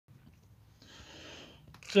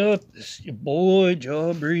What's up? This is your boy,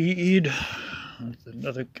 Jawbreed, with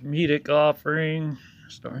another comedic offering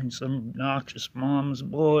starring some obnoxious mom's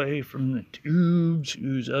boy from the tubes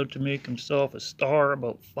who's out to make himself a star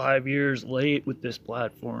about 5 years late with this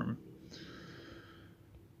platform.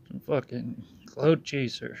 Some fucking clout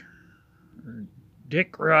chaser, or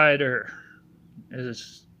dick rider,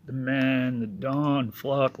 as the man, the Don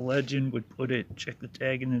FlockLegend would put it. Check the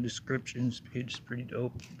tag in the description. This page is pretty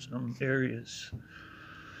dope in some areas.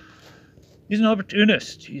 He's an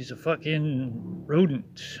opportunist. He's a fucking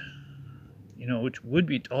rodent, which would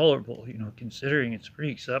be tolerable, considering it's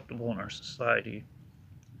pretty acceptable in our society.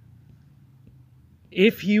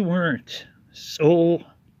 If he weren't so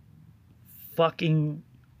fucking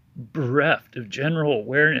bereft of general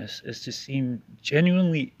awareness as to seem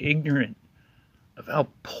genuinely ignorant of how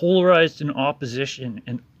polarized in opposition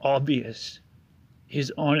and obvious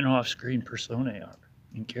his on and off screen personae are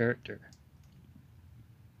in character.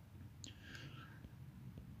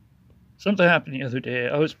 Something happened the other day.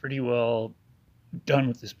 I was pretty well done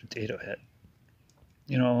with this potato head.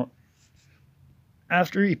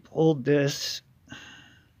 After he pulled this,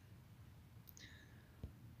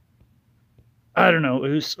 I don't know,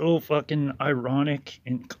 it was so fucking ironic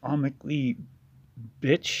and comically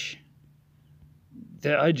bitch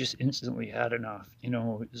that I just instantly had enough. It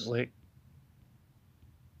was like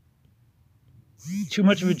too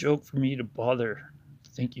much of a joke for me to bother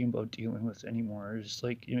thinking about dealing with anymore. It's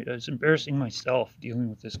like, I was embarrassing myself dealing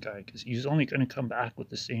with this guy because he's only going to come back with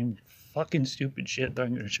the same fucking stupid shit that I'm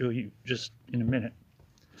going to show you just in a minute.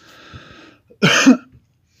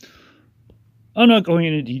 I'm not going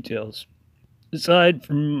into details. Aside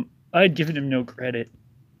from, I'd given him no credit,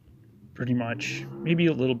 pretty much. Maybe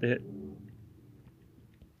a little bit.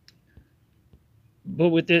 But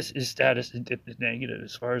with this, his status had dipped to negative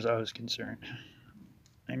as far as I was concerned.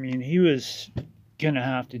 I mean, he was gonna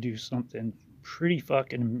have to do something pretty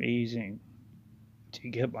fucking amazing to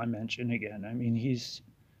get my mention again. I mean, he's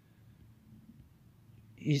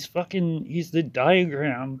the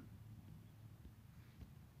diagram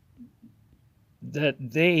that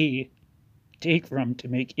they take from to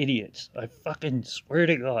make idiots. I fucking swear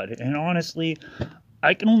to God. And honestly,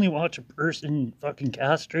 I can only watch a person fucking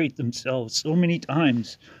castrate themselves so many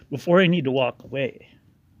times before I need to walk away.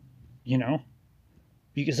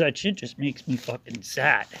 Because that shit just makes me fucking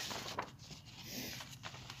sad.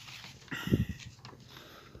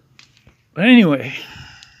 But anyway,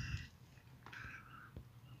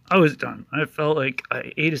 I was done. I felt like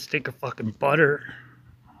I ate a stick of fucking butter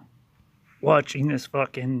watching this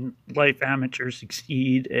fucking life amateur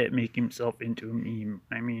succeed at making himself into a meme.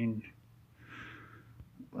 I mean,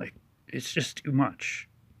 like, it's just too much.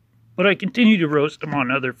 But I continue to roast him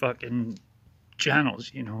on other fucking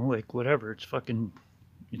channels, like whatever.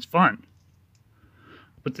 It's fun.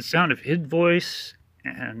 But the sound of his voice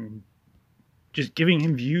and just giving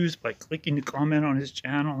him views by clicking to comment on his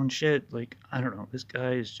channel and shit, like, I don't know. This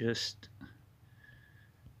guy is just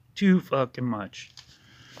too fucking much.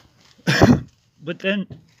 But then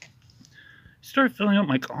I started filling out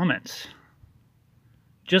my comments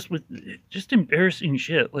just with embarrassing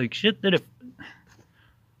shit. Like shit that if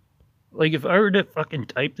I were to fucking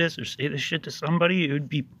type this or say this shit to somebody, it would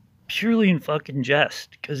be purely in fucking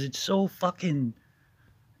jest, because it's so fucking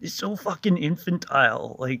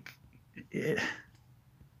infantile. Like,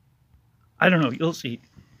 I don't know, you'll see.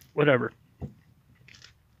 Whatever.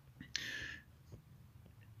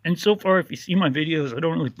 And so far, if you see my videos, I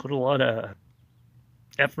don't really put a lot of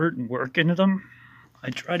effort and work into them. I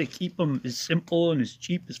try to keep them as simple and as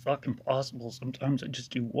cheap as fucking possible. Sometimes I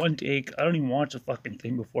just do one take. I don't even watch the fucking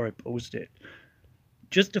thing before I post it.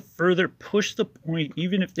 Just to further push the point,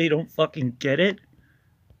 even if they don't fucking get it,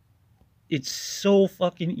 it's so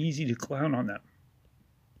fucking easy to clown on them.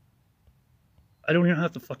 I don't even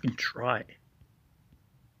have to fucking try.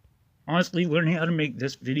 Honestly, learning how to make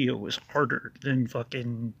this video was harder than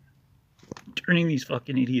fucking turning these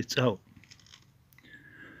fucking idiots out.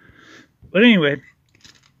 But anyway,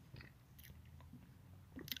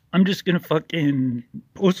 I'm just gonna fucking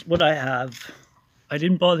post what I have. I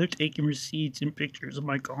didn't bother taking receipts and pictures of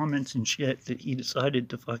my comments and shit that he decided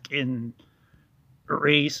to fucking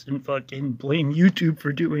erase and fucking blame YouTube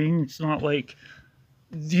for doing. It's not like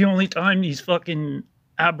the only time these fucking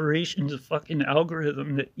aberrations of fucking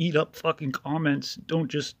algorithm that eat up fucking comments don't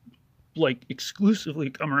just like exclusively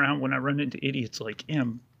come around when I run into idiots like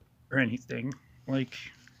him or anything. Like,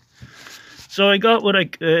 so I got what I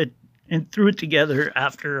could and threw it together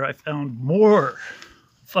after I found more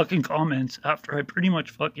fucking comments, after I pretty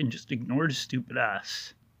much fucking just ignored his stupid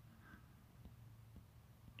ass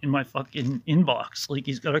in my fucking inbox like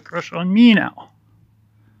he's got a crush on me now.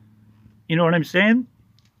 You know what I'm saying?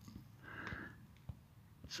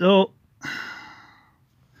 So,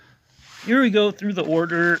 here we go through the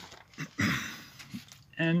order,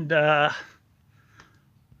 and I'll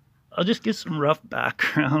just give some rough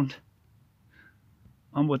background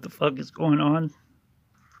on what the fuck is going on.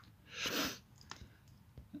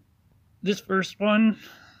 This first one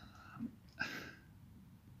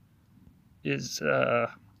is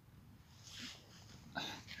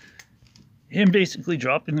him basically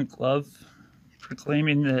dropping the glove,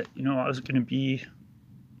 proclaiming that, you know, I was going to be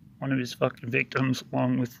one of his fucking victims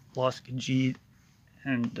along with Khajit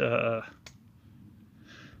and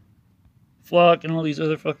Flock and all these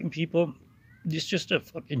other fucking people. It's just a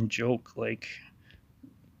fucking joke. Like,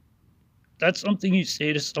 that's something you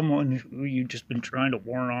say to someone who you've just been trying to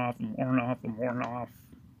warn off and warn off and warn off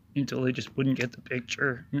until they just wouldn't get the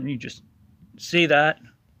picture. And then you just say that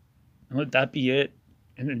and let that be it,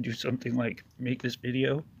 and then do something like make this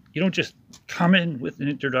video. You don't just come in with an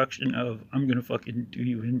introduction of, I'm gonna fucking do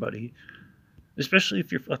you in, buddy. Especially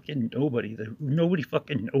if you're fucking nobody, that nobody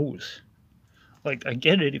fucking knows. Like, I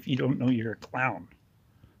get it if you don't know you're a clown.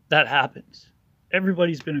 That happens.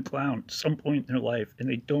 Everybody's been a clown at some point in their life, and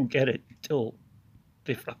they don't get it until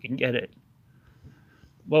they fucking get it.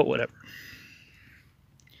 Well, whatever.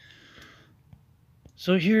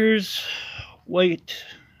 So here's White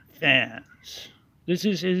Fans. This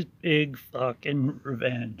is his big fucking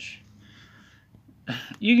revenge.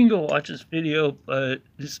 You can go watch this video, but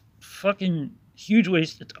it's fucking huge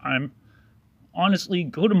waste of time. Honestly,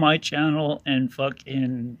 go to my channel and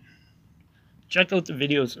fucking check out the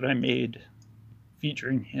videos that I made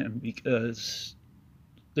featuring him, because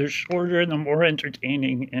they're shorter and they're more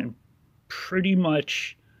entertaining, and pretty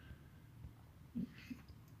much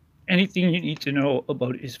anything you need to know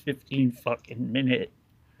about his 15 fucking minute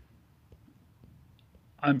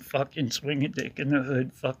I'm fucking swinging dick in the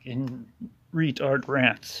hood fucking retard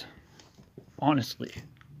rants. Honestly.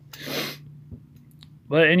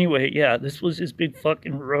 But anyway, yeah, this was his big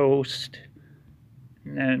fucking roast.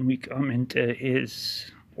 And then we come into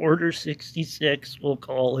his Order 66, we'll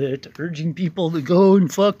call it, urging people to go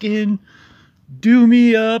and fucking do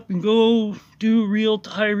me up and go do Real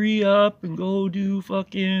Tyree up and go do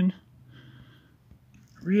fucking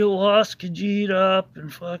Real Lost Khajit up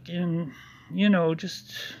and fucking, you know,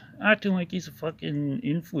 just acting like he's a fucking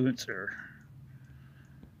influencer.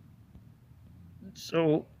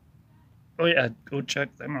 So, oh yeah, go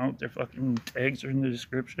check them out. Their fucking tags are in the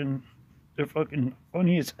description. They're fucking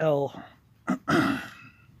funny as hell.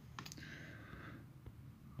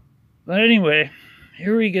 But anyway,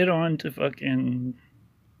 here we get on to fucking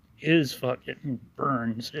his fucking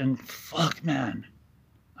burns. And fuck, man,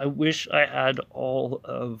 I wish I had all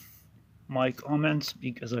of my comments,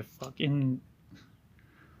 because I fucking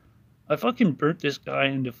burnt this guy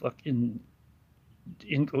into fucking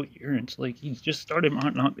incoherence. Like, he just started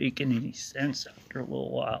not making any sense after a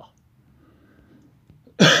little while.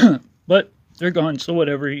 But they're gone, so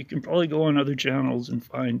whatever. You can probably go on other channels and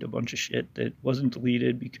find a bunch of shit that wasn't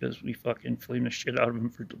deleted, because we fucking flamed the shit out of him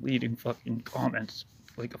for deleting fucking comments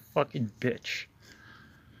like a fucking bitch.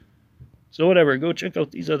 So whatever, go check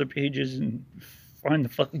out these other pages and find the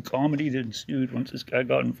fucking comedy that ensued once this guy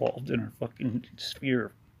got involved in our fucking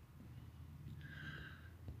sphere.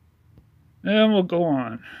 And we'll go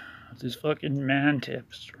on with this fucking man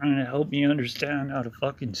tips trying to help me understand how to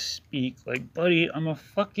fucking speak. Like, buddy, I'm a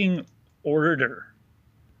fucking orator.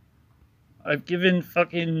 I've given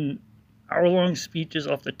fucking hour-long speeches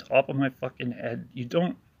off the top of my fucking head. You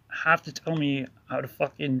don't have to tell me how to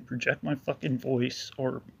fucking project my fucking voice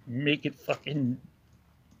or make it fucking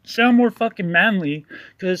sound more fucking manly,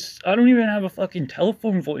 because I don't even have a fucking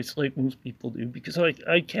telephone voice like most people do, because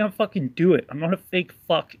I can't fucking do it. I'm not a fake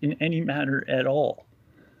fuck in any manner at all.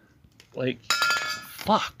 Like,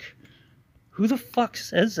 fuck. Who the fuck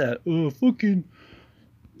says that? Fucking,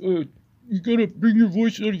 you gotta bring your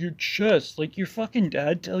voice out of your chest. Like, your fucking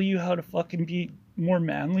dad tell you how to fucking be more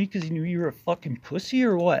manly because he knew you were a fucking pussy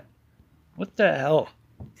or what? What the hell?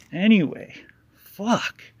 Anyway,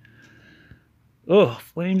 fuck. Ugh,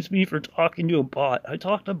 flames me for talking to a bot. I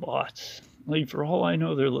talk to bots. Like, for all I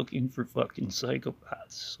know, they're looking for fucking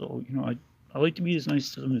psychopaths. So, you know, I like to be as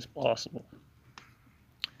nice to them as possible.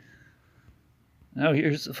 Now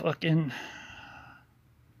here's the fucking...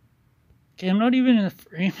 Okay, I'm not even in the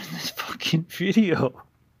frame in this fucking video.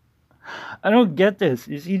 I don't get this.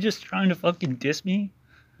 Is he just trying to fucking diss me?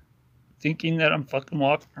 Thinking that I'm fucking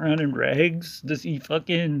walking around in rags? Does he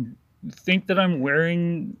fucking think that I'm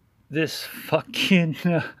wearing this fucking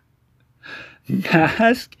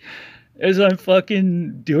mask as I'm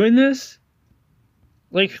fucking doing this?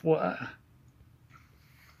 Like, what?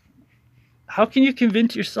 How can you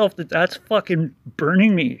convince yourself that that's fucking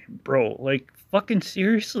burning me, bro? Like, fucking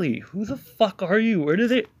seriously, who the fuck are you? Where do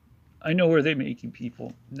they... I know where they making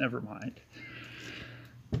people. Never mind.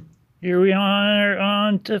 Here we are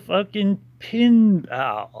on to fucking Pin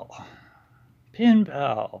Pal. Pin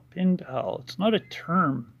Pal. Pin Pal. It's not a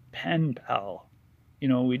term. Pen Pal. You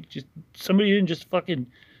know, somebody didn't just fucking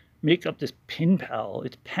make up this Pin Pal.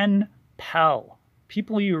 It's Pen Pal.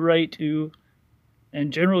 People you write to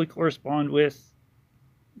and generally correspond with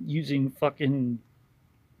using fucking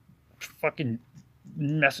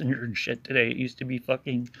messenger and shit today. It used to be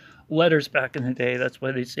fucking letters back in the day. That's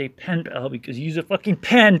why they say pen pal, because you use a fucking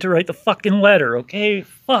pen to write the fucking letter, okay?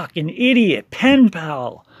 Fucking idiot. Pen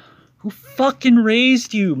pal. Who fucking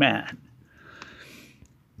raised you, man?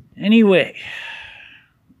 Anyway.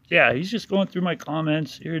 Yeah, he's just going through my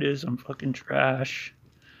comments. Here it is. I'm fucking trash.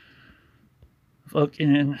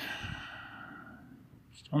 Fucking...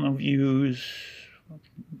 Still no views.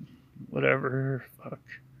 Fucking whatever. Fuck.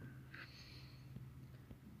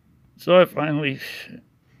 So I finally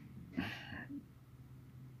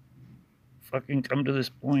fucking come to this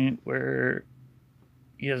point where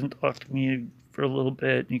he hasn't talked to me for a little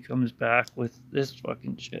bit and he comes back with this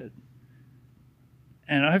fucking shit.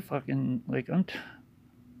 And I fucking, like,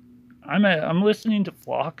 I'm listening to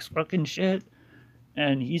Flock's fucking shit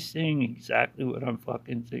and he's saying exactly what I'm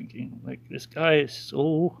fucking thinking. Like, this guy is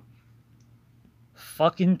so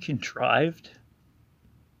fucking contrived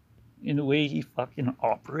in the way he fucking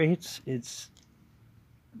operates. It's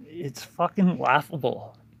fucking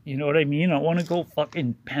laughable. You know what I mean? I want to go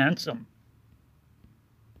fucking pants him.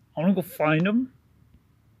 I want to go find him.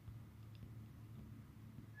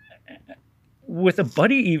 With a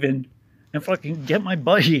buddy even. And fucking get my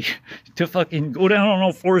buddy to fucking go down on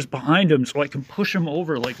all fours behind him so I can push him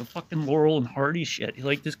over like a fucking Laurel and Hardy shit.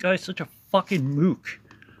 Like, this guy's such a fucking mook.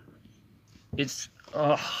 It's,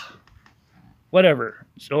 whatever.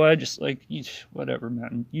 So I just like, whatever,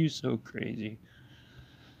 man. You so crazy.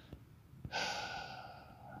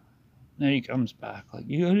 Then he comes back like,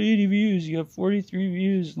 you got 80 views, you have 43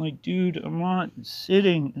 views. I'm like, dude, I'm not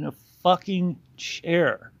sitting in a fucking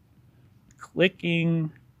chair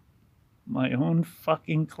clicking my own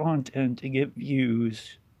fucking content to get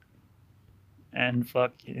views and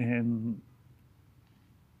fucking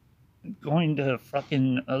going to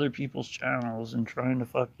fucking other people's channels and trying to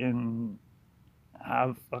fucking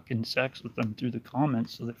have fucking sex with them through the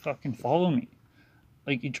comments so they fucking follow me.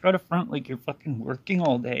 Like, you try to front like you're fucking working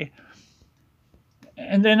all day.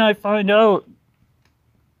 And then I find out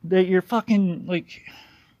that you're fucking, like,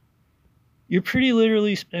 you're pretty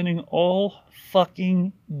literally spending all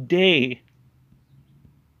fucking day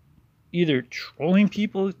either trolling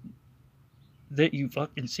people that you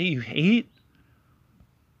fucking say you hate,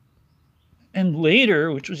 and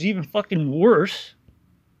later, which was even fucking worse,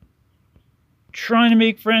 trying to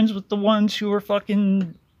make friends with the ones who are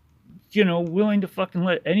fucking, you know, willing to fucking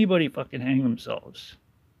let anybody fucking hang themselves.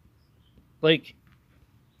 Like,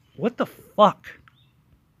 what the fuck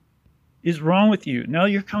is wrong with you? Now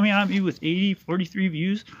you're coming at me with 43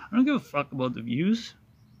 views? I don't give a fuck about the views.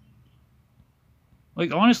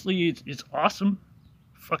 Like, honestly, it's awesome.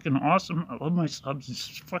 Fucking awesome. I love my subs.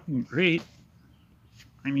 It's fucking great.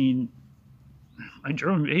 I mean, my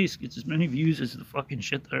drum and bass gets as many views as the fucking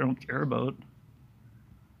shit that I don't care about.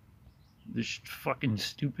 This fucking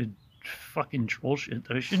stupid fucking troll shit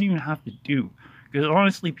that I shouldn't even have to do. Because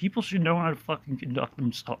honestly, people should know how to fucking conduct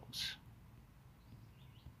themselves.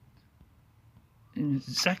 And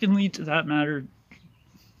secondly, to that matter,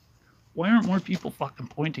 why aren't more people fucking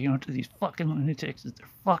pointing out to these fucking lunatics that they're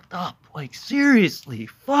fucked up? Like, seriously,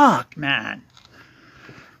 fuck, man.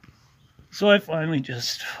 So I finally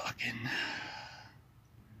just fucking...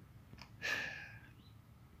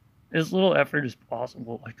 as little effort as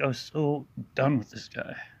possible. Like, I was so done with this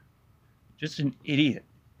guy. Just an idiot.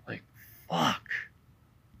 Like, fuck.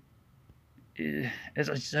 As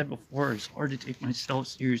I said before, it's hard to take myself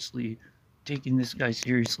seriously, taking this guy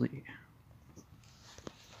seriously.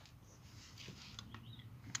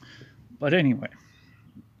 But anyway,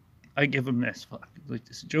 I give him this. Fuck. Like,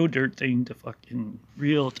 this Joe Dirt thing to fucking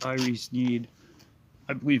Real Tyree Sneed.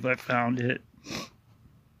 I believe I found it.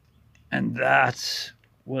 And that's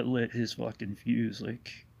what lit his fucking fuse.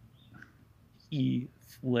 Like, he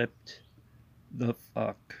flipped the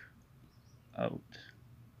fuck out.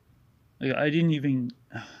 Like, I didn't even...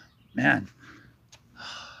 Man.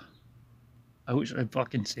 I wish I'd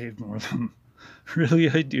fucking saved more of them. Really,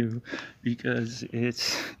 I do. Because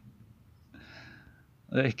it's...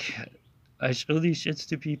 like, I show these shits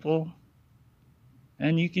to people.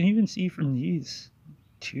 And you can even see from these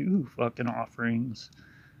 2 fucking offerings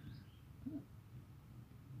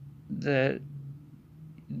that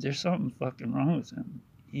there's something fucking wrong with him.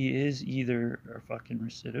 He is either a fucking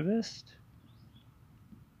recidivist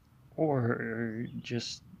or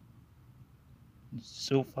just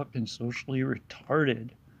so fucking socially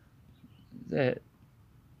retarded that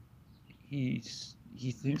he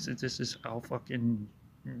thinks that this is how fucking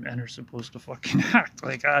men are supposed to fucking act.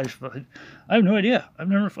 Like I have no idea. I've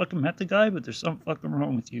never fucking met the guy, but there's something fucking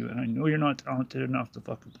wrong with you, and I know you're not talented enough to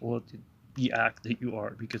fucking pull out the act that you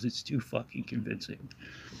are because it's too fucking convincing.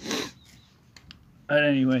 But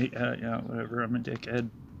anyway, yeah, whatever. I'm a dickhead.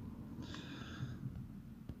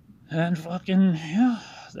 And fucking, yeah,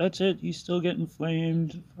 that's it. He's still getting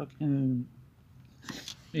flamed. Fucking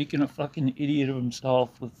making a fucking idiot of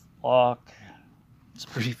himself with Flock. It's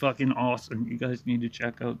pretty fucking awesome. You guys need to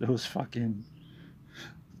check out those streams.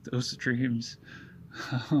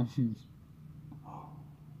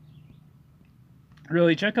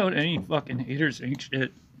 Really, check out any fucking haters ain't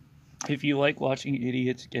shit. If you like watching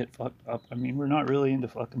idiots get fucked up. I mean, we're not really into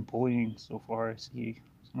fucking bullying so far, I see.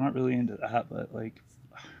 I'm not really into that, but like,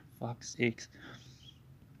 fuck's sakes.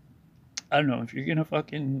 I don't know, if you're gonna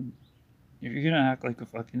act like a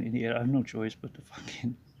fucking idiot, I have no choice but to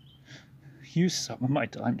fucking use some of my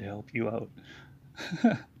time to help you out.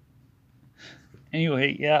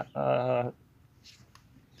 Anyway, yeah,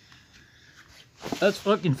 that's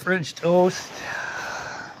fucking French toast.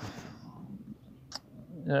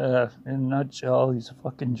 In a nutshell, he's a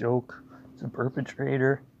fucking joke. He's a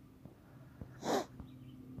perpetrator.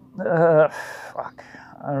 Fuck.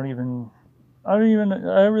 I really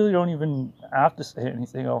don't even have to say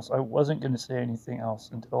anything else. I wasn't going to say anything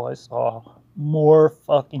else until I saw more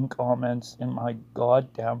fucking comments in my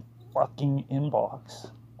goddamn fucking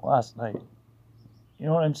inbox last night. You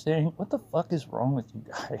know what I'm saying? What the fuck is wrong with you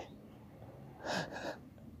guys?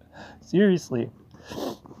 Seriously.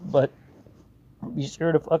 But be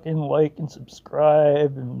sure to fucking like and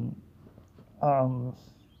subscribe, and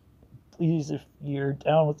please, if you're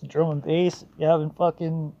down with the drum and bass, if you haven't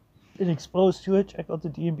fucking been exposed to it, check out the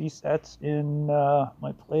D&B sets in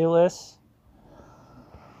my playlist.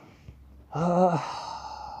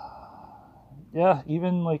 Yeah,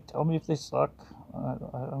 even like tell me if they suck. I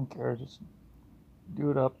don't care, just do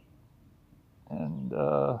it up. And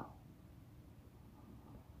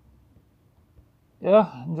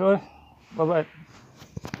yeah, enjoy. Bye bye.